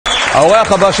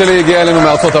האורח הבא שלי הגיע אלינו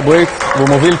מארצות הברית, והוא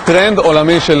מוביל טרנד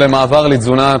עולמי של מעבר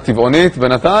לתזונה טבעונית.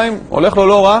 בינתיים הולך לו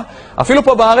לא רע. אפילו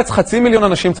פה בארץ 500,000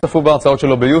 אנשים צפו בהרצאות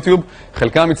שלו ביוטיוב.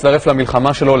 חלקם מצטרף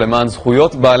למלחמה שלו למען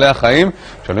זכויות בעלי החיים.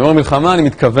 כשאני אומר מלחמה אני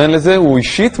מתכוון לזה. הוא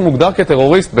אישית מוגדר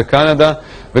כטרוריסט בקנדה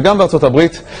וגם בארצות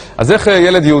הברית. אז איך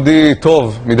ילד יהודי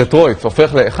טוב מדטרויט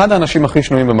הופך לאחד האנשים הכי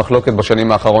שנויים במחלוקת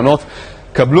בשנים האחרונות?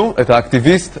 קבלו את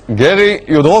האקטיביסט גרי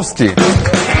יודרובסקי.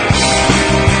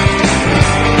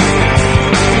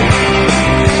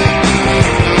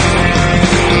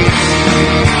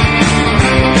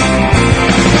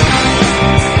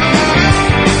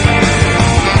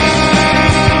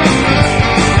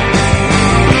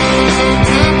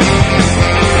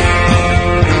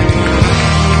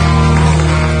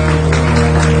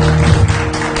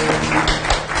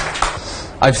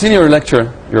 I've seen your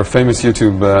lecture, your famous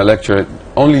YouTube lecture,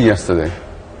 only yesterday.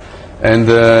 And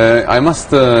I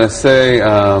must say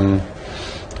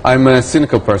I'm a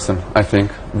cynical person, I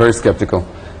think, very skeptical.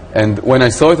 And when I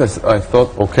saw it, I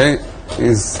thought, okay,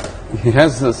 he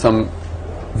has some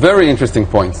very interesting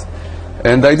points.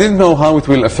 And I didn't know how it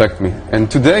will affect me. And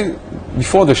today,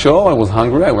 before the show, I was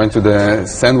hungry. I went to the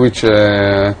sandwich,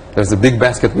 there's a big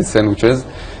basket with sandwiches.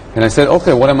 And I said,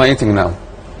 okay, what am I eating now?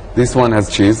 This one has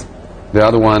cheese. The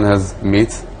other one has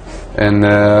meat, and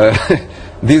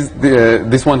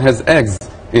this one has eggs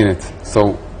in it.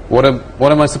 So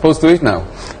what am I supposed to eat now?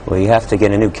 Well, you have to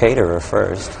get a new caterer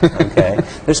first, okay?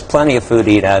 There's plenty of food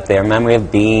to eat out there. Remember, we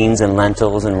have beans and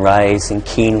lentils and rice and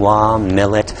quinoa,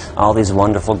 millet, all these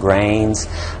wonderful grains.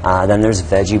 Then there's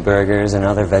veggie burgers and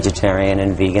other vegetarian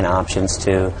and vegan options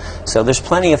too. So there's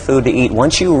plenty of food to eat.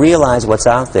 Once you realize what's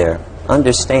out there,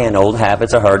 understand old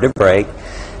habits are hard to break.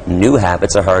 New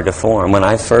habits are hard to form. When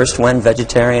I first went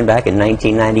vegetarian back in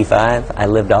 1995, I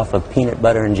lived off of peanut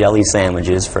butter and jelly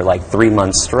sandwiches for like 3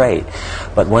 months straight.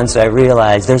 But once I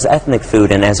realized there's ethnic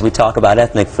food, and as we talk about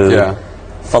ethnic food,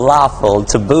 falafel,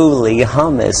 tabbouleh,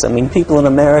 hummus, I mean, people in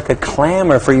America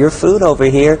clamor for your food over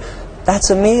here.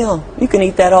 That's a meal. You can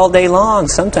eat that all day long.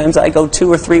 Sometimes I go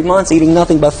 2 or 3 months eating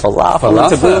nothing but falafel.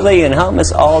 And tabbouleh and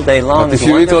hummus all day long. But if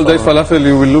you eat all day falafel,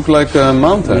 you will look like a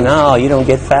mountain. No, you don't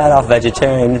get fat off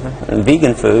vegetarian and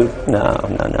vegan food. No.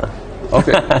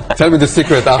 Okay, tell me the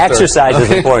secret after. Exercise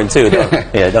is important too, though.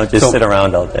 Yeah, don't just sit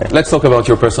around all day. Let's talk about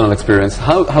your personal experience.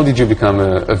 How did you become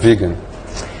a vegan?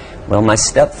 Well, my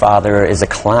stepfather is a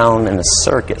clown in a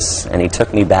circus, and he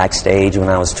took me backstage when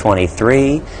I was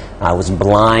 23. I was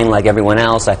blind like everyone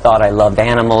else. I thought I loved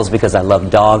animals because I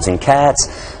loved dogs and cats.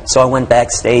 So I went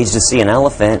backstage to see an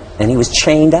elephant, and he was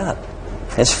chained up.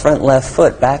 His front left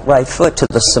foot, back right foot to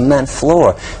the cement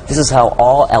floor. This is how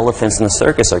all elephants in the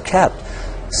circus are kept.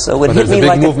 So it hit me like there's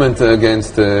a big movement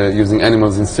against using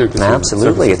animals in circuses.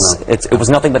 Absolutely. It was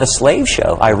nothing but a slave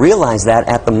show. I realized that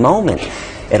at the moment.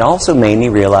 It also made me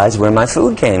realize where my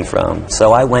food came from.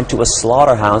 So I went to a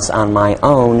slaughterhouse on my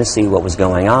own to see what was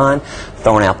going on.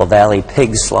 Thornapple Valley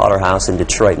Pig Slaughterhouse in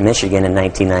Detroit, Michigan in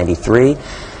 1993.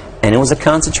 And it was a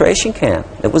concentration camp.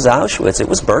 It was Auschwitz. It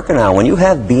was Birkenau. When you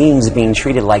have beings being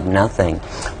treated like nothing,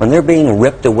 when they're being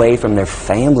ripped away from their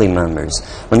family members,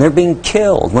 when they're being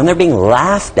killed, when they're being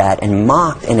laughed at and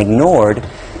mocked and ignored,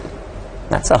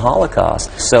 that's a Holocaust.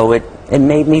 So it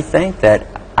made me think that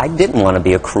I didn't want to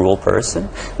be a cruel person.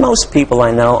 Most people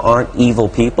I know aren't evil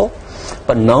people,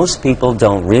 but most people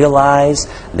don't realize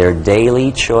their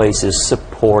daily choices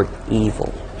support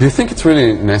evil. Do you think it's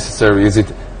really necessary?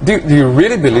 Do you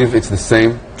really believe it's the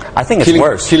same? I think it's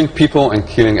worse. Killing people and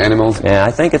killing animals? Yeah,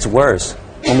 I think it's worse.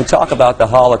 When we talk about the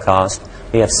Holocaust,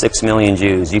 we have 6 million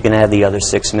Jews. You can add the other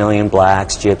 6 million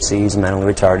blacks, gypsies,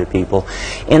 mentally retarded people.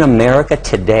 In America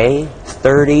today,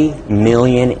 30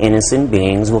 million innocent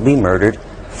beings will be murdered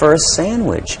for a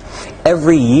sandwich.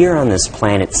 Every year on this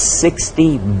planet,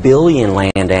 60 billion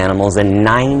land animals and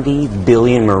 90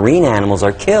 billion marine animals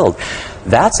are killed.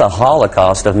 That's a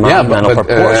Holocaust of monumental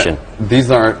proportion. These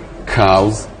are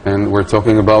cows, and we're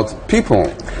talking about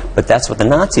people. But that's what the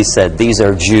Nazis said. These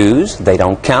are Jews. They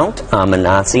don't count. I'm a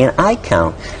Nazi, and I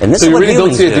count. And this so is what you really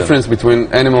don't see a do. difference between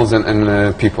animals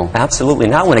and people? Absolutely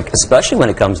not. Especially when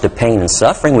it comes to pain and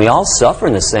suffering. We all suffer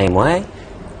in the same way.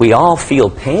 We all feel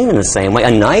pain in the same way. A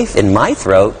knife in my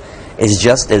throat is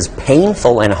just as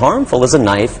painful and harmful as a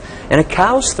knife in a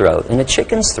cow's throat, in a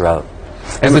chicken's throat.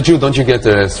 As a Jew, don't you get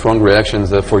strong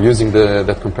reactions for using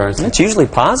that comparison? It's usually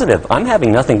positive. I'm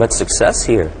having nothing but success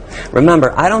here.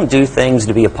 Remember, I don't do things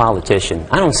to be a politician.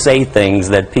 I don't say things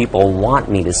that people want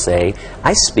me to say.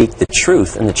 I speak the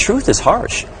truth, and the truth is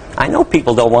harsh. I know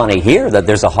people don't want to hear that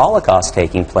there's a Holocaust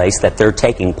taking place, that they're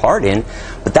taking part in,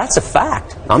 but that's a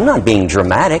fact. I'm not being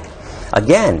dramatic.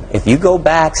 Again, if you go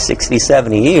back 60,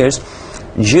 70 years,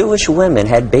 Jewish women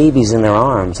had babies in their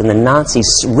arms, and the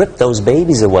Nazis ripped those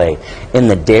babies away. In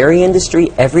the dairy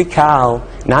industry, every cow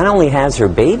not only has her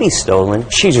baby stolen,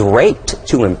 she's raped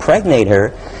to impregnate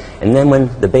her, and then when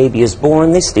the baby is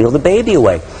born, they steal the baby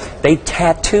away. They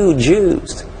tattoo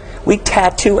Jews. We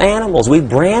tattoo animals. We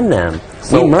brand them.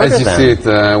 So, we murder as you them. see it,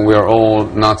 we are all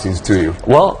Nazis to you.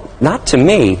 Well, not to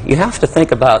me. You have to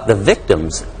think about the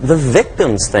victims. The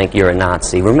victims think you're a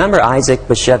Nazi. Remember Isaac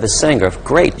Bashevis Singer, a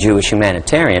great Jewish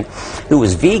humanitarian, who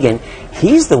was vegan.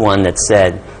 He's the one that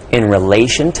said, in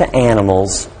relation to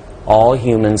animals, all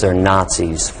humans are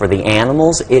Nazis. For the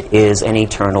animals, it is an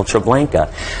eternal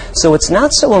Treblinka. So it's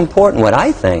not so important what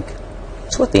I think.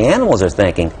 It's what the animals are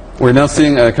thinking. We're now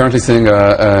currently seeing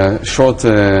a short...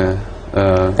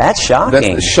 that's shocking.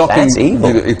 That's shocking. That's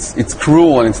evil. It's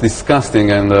cruel and it's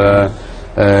disgusting. And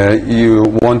you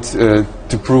want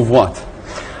to prove what?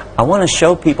 I want to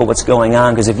show people what's going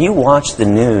on, because if you watch the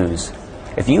news,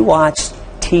 if you watch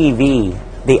TV,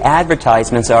 the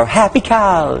advertisements are happy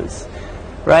cows.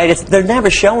 Right? They're never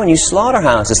showing you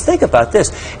slaughterhouses. Think about this.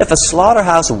 If a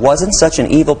slaughterhouse wasn't such an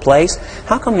evil place,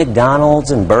 how come McDonald's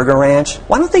and Burger Ranch,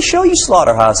 why don't they show you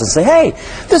slaughterhouses and say, hey,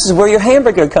 this is where your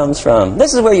hamburger comes from.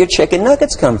 This is where your chicken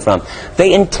nuggets come from.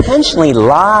 They intentionally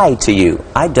lie to you.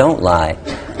 I don't lie.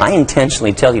 I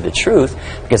intentionally tell you the truth,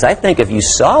 because I think if you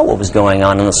saw what was going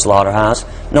on in the slaughterhouse,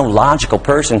 no logical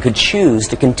person could choose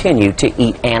to continue to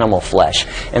eat animal flesh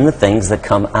and the things that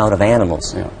come out of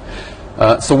animals. Yeah.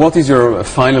 So what is your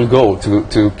final goal?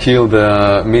 To kill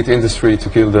the meat industry, to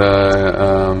kill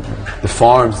the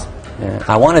farms? Yeah.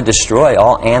 I want to destroy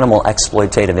all animal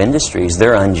exploitative industries.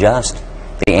 They're unjust.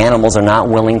 The animals are not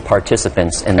willing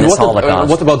participants in this Holocaust.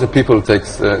 What about the people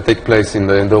who take place in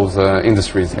those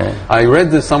industries? Yeah. I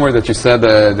read somewhere that you said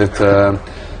that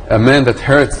a man that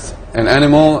hurts an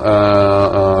animal,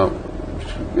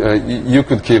 you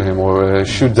could kill him or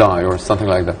should die or something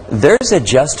like that. There's a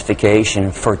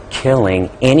justification for killing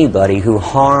anybody who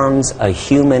harms a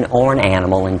human or an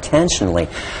animal intentionally.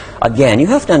 Again, you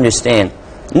have to understand,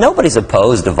 nobody's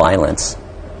opposed to violence.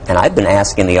 And I've been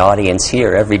asking the audience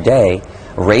here every day,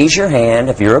 raise your hand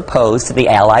if you're opposed to the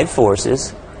Allied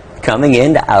forces coming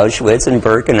into Auschwitz and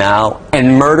Birkenau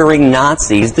and murdering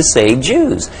Nazis to save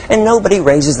Jews. And nobody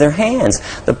raises their hands.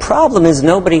 The problem is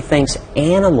nobody thinks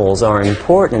animals are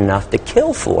important enough to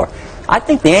kill for. I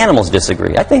think the animals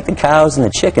disagree. I think the cows and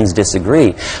the chickens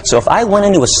disagree. So if I went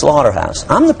into a slaughterhouse,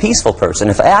 I'm the peaceful person.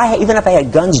 Even if I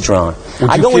had guns drawn,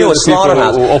 I go into a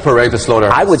slaughterhouse. Who operate the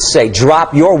slaughterhouse? I would say,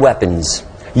 drop your weapons.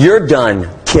 You're done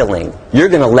killing. You're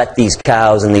going to let these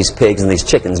cows and these pigs and these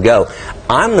chickens go.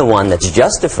 I'm the one that's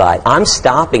justified. I'm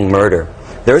stopping murder.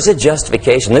 There's a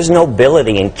justification. There's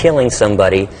nobility in killing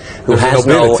somebody who has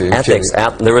no ethics.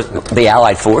 The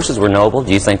Allied forces were noble.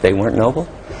 Do you think they weren't noble?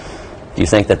 Do you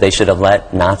think that they should have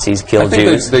let Nazis kill Jews?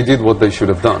 I think they did what they should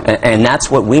have done. And that's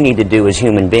what we need to do as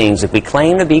human beings. If we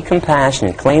claim to be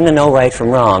compassionate, claim to know right from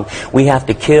wrong, we have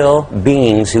to kill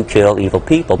beings who kill evil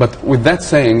people. But with that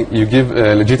saying, you give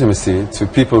legitimacy to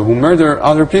people who murder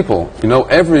other people. You know,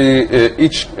 every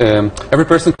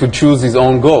person could choose his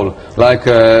own goal. Like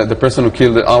the person who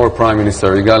killed our Prime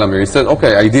Minister, Yigal Amir, he said,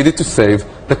 okay, I did it to save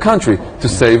the country, to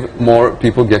save more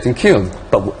people getting killed.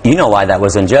 But you know why that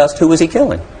was unjust? Who was he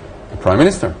killing? Prime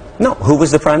Minister. No, who was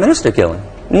the Prime Minister killing?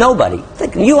 Nobody.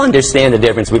 You understand the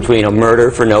difference between a murder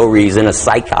for no reason, a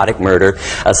psychotic murder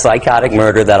that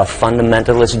a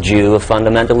fundamentalist Jew, a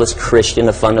fundamentalist Christian,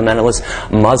 a fundamentalist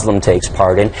Muslim takes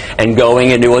part in, and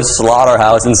going into a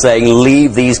slaughterhouse and saying,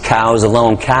 leave these cows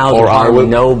alone. Cows have harmed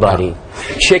nobody.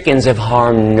 Chickens have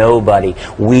harmed nobody.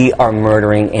 We are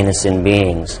murdering innocent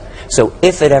beings. So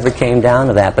if it ever came down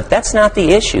to that, but that's not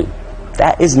the issue.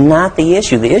 That is not the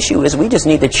issue. The issue is we just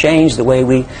need to change the way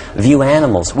we view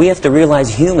animals. We have to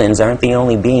realize humans aren't the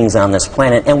only beings on this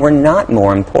planet, and we're not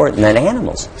more important than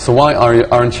animals. So why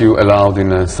aren't you allowed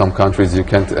in some countries? You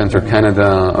can't enter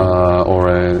Canada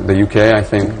or the UK, I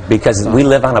think. Because we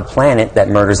live on a planet that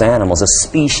murders animals, a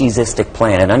speciesistic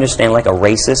planet. Understand, like a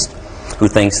racist who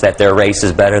thinks that their race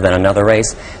is better than another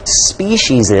race.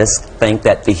 Speciesists think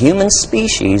that the human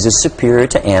species is superior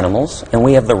to animals, and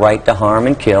we have the right to harm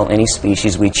and kill any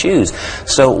species we choose.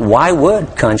 So why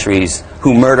would countries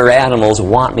who murder animals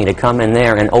want me to come in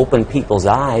there and open people's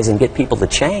eyes and get people to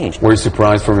change? Were you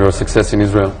surprised from your success in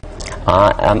Israel?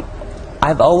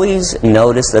 I've always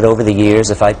noticed that over the years,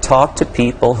 if I talk to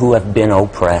people who have been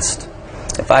oppressed,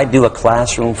 if I do a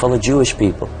classroom full of Jewish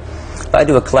people, if I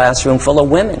do a classroom full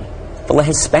of women, full of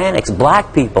Hispanics,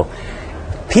 black people,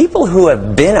 people who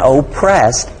have been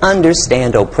oppressed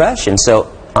understand oppression.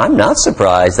 So I'm not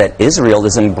surprised that Israel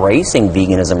is embracing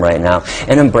veganism right now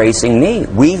and embracing me.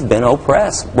 We've been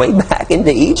oppressed way back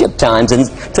into Egypt times and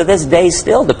to this day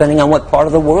still, depending on what part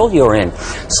of the world you're in.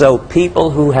 So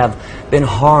people who have been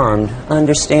harmed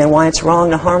understand why it's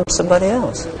wrong to harm somebody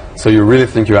else. So you really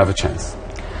think you have a chance?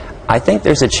 I think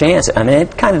there's a chance. I mean,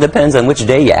 it kind of depends on which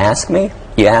day you ask me.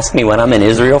 You ask me when I'm in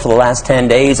Israel for the last 10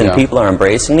 days and people are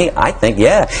embracing me, I think,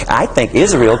 yeah. I think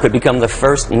Israel could become the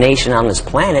first nation on this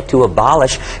planet to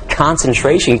abolish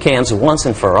concentration camps once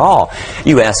and for all.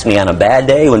 You ask me on a bad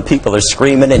day when people are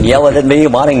screaming and yelling at me,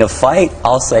 wanting to fight,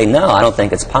 I'll say, no, I don't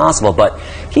think it's possible. But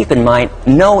keep in mind,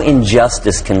 no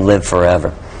injustice can live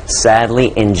forever.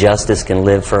 Sadly, injustice can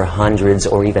live for hundreds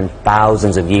or even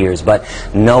thousands of years, but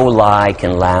no lie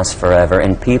can last forever,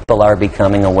 and people are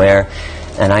becoming aware,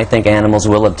 and I think animals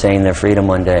will obtain their freedom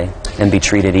one day and be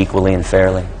treated equally and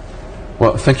fairly.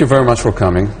 Well, thank you very much for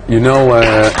coming. You know,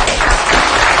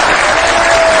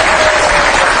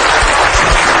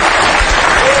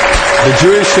 the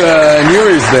Jewish New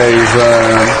Year's Day is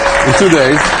in 2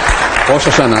 days, Rosh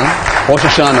Hashanah. Rosh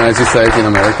Hashanah, as you say it in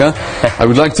America. I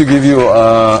would like to give you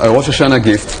a Rosh Hashanah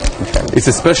gift. It's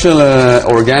a special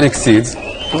organic seed.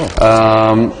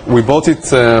 We bought it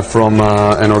from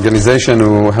an organization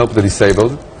who help the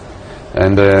disabled.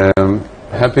 And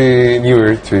Happy New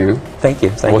Year to you. Thank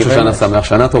you. Thank you ראש very השנה much. שמח,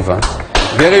 שנה טובה.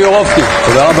 גרי יורובסקי,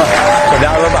 תודה רבה.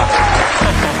 תודה רבה.